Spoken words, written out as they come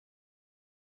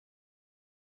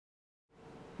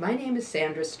My name is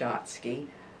Sandra Stotsky.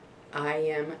 I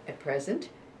am at present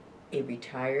a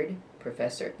retired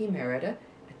professor emerita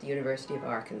at the University of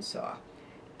Arkansas.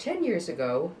 10 years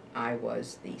ago, I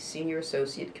was the Senior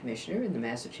Associate Commissioner in the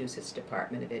Massachusetts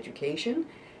Department of Education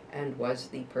and was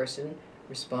the person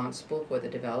responsible for the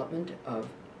development of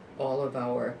all of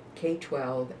our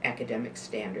K-12 academic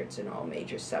standards in all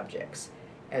major subjects,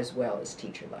 as well as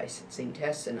teacher licensing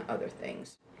tests and other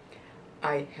things.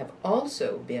 I have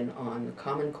also been on the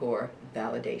Common Core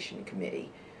Validation Committee,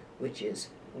 which is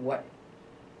what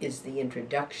is the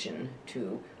introduction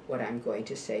to what I'm going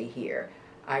to say here.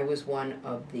 I was one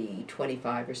of the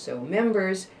 25 or so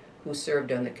members who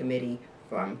served on the committee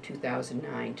from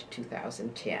 2009 to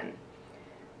 2010.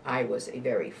 I was a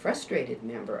very frustrated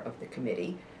member of the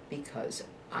committee because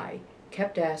I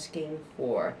kept asking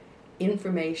for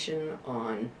information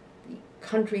on the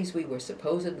countries we were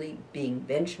supposedly being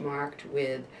benchmarked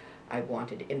with. I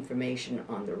wanted information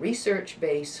on the research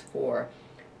base for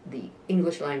the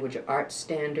English language arts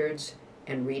standards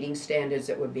and reading standards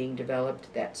that were being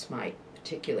developed. That's my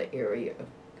particular area of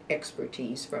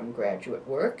expertise from graduate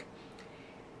work.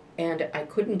 And I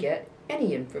couldn't get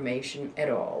any information at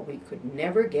all. We could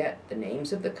never get the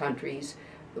names of the countries.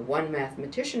 The one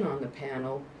mathematician on the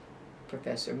panel,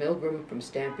 Professor Milgram from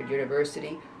Stanford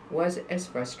University, was as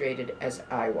frustrated as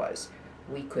I was.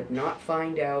 We could not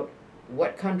find out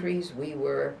what countries we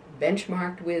were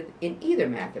benchmarked with in either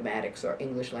mathematics or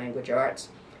English language arts,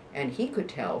 and he could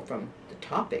tell from the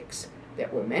topics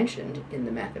that were mentioned in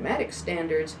the mathematics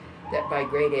standards that by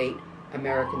grade 8,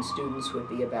 American students would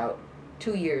be about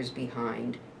 2 years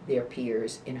behind their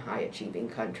peers in high-achieving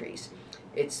countries.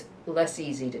 It's less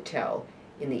easy to tell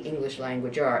in the English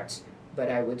language arts, but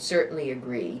I would certainly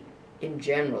agree in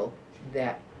general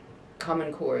that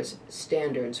Common Core's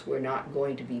standards were not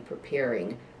going to be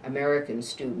preparing American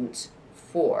students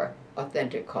for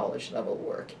authentic college-level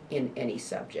work in any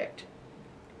subject.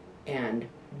 And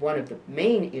one of the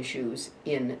main issues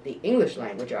in the English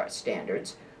language arts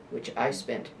standards, which I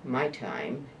spent my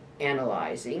time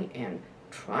analyzing and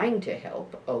trying to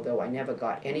help, although I never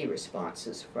got any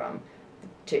responses from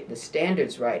the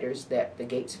standards writers that the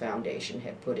Gates Foundation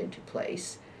had put into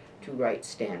place to write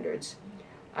standards,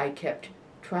 I kept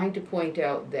trying to point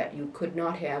out that you could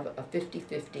not have a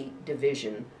 50-50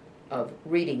 division of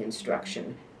reading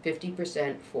instruction,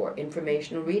 50% for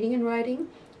informational reading and writing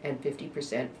and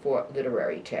 50% for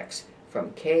literary texts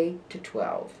from K to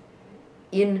 12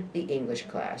 in the English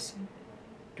class.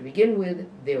 To begin with,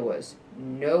 there was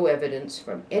no evidence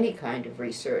from any kind of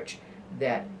research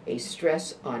that a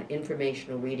stress on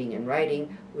informational reading and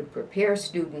writing would prepare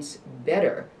students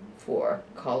better for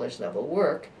college-level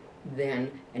work than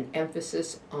an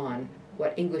emphasis on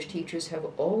what English teachers have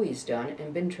always done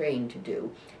and been trained to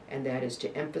do, and that is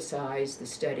to emphasize the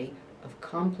study of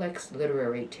complex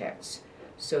literary texts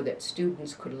so that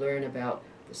students could learn about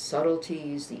the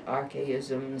subtleties, the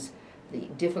archaisms, the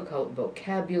difficult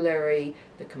vocabulary,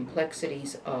 the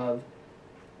complexities of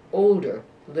older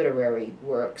literary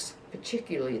works,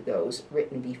 particularly those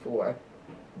written before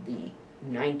the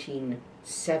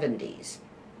 1970s.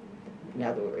 In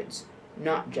other words,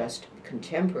 not just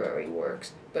contemporary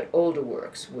works, but older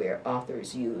works where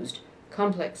authors used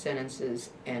complex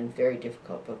sentences and very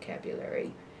difficult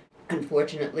vocabulary.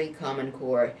 Unfortunately, Common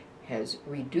Core has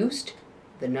reduced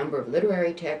the number of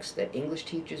literary texts that English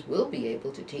teachers will be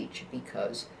able to teach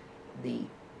because the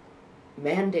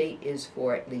mandate is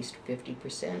for at least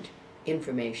 50%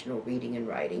 informational reading and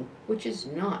writing, which is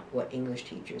not what English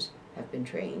teachers have been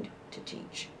trained to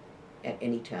teach at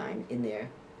any time in their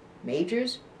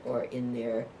majors or in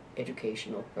their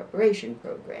educational preparation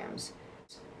programs.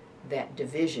 That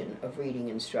division of reading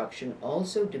instruction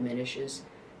also diminishes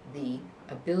the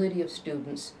ability of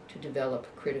students to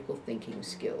develop critical thinking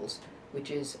skills,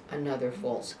 which is another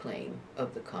false claim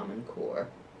of the Common Core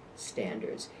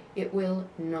standards. It will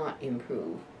not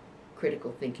improve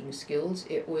critical thinking skills.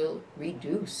 It will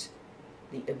reduce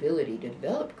the ability to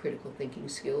develop critical thinking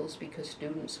skills because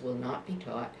students will not be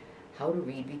taught how to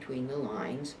read between the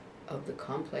lines of the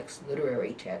complex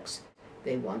literary texts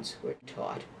they once were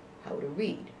taught how to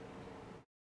read.